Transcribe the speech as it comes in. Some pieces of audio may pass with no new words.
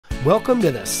Welcome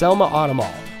to the Selma Auto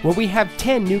Mall, where we have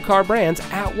 10 new car brands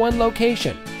at one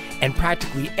location, and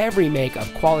practically every make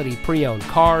of quality pre-owned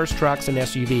cars, trucks, and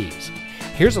SUVs.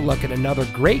 Here's a look at another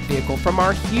great vehicle from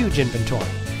our huge inventory,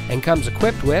 and comes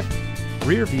equipped with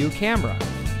rear view camera,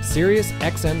 Sirius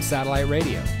XM satellite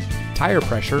radio, tire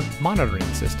pressure monitoring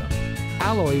system,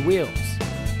 alloy wheels,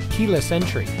 keyless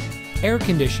entry, air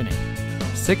conditioning,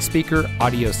 6-speaker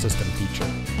audio system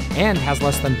feature, and has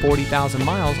less than 40,000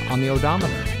 miles on the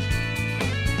odometer.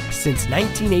 Since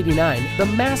 1989, the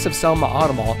massive Selma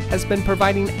Auto Mall has been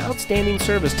providing outstanding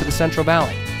service to the Central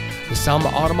Valley. The Selma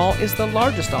Auto Mall is the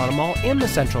largest auto mall in the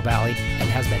Central Valley and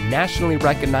has been nationally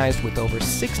recognized with over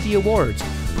 60 awards,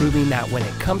 proving that when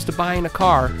it comes to buying a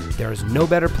car, there is no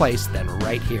better place than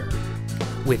right here.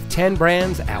 With 10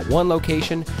 brands at one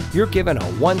location, you're given a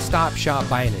one-stop shop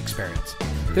buying experience.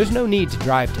 There's no need to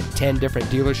drive to 10 different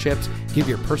dealerships, give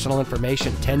your personal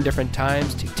information 10 different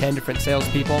times to 10 different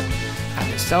salespeople. At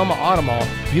the Selma Auto Mall,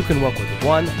 you can work with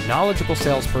one knowledgeable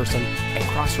salesperson and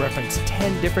cross-reference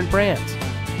 10 different brands.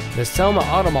 The Selma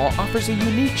Auto Mall offers a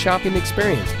unique shopping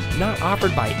experience not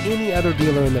offered by any other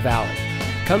dealer in the valley.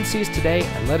 Come see us today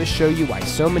and let us show you why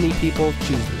so many people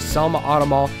choose the Selma Auto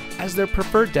Mall as their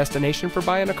preferred destination for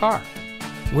buying a car.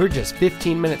 We're just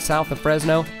 15 minutes south of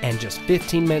Fresno and just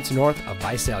 15 minutes north of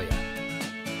Visalia.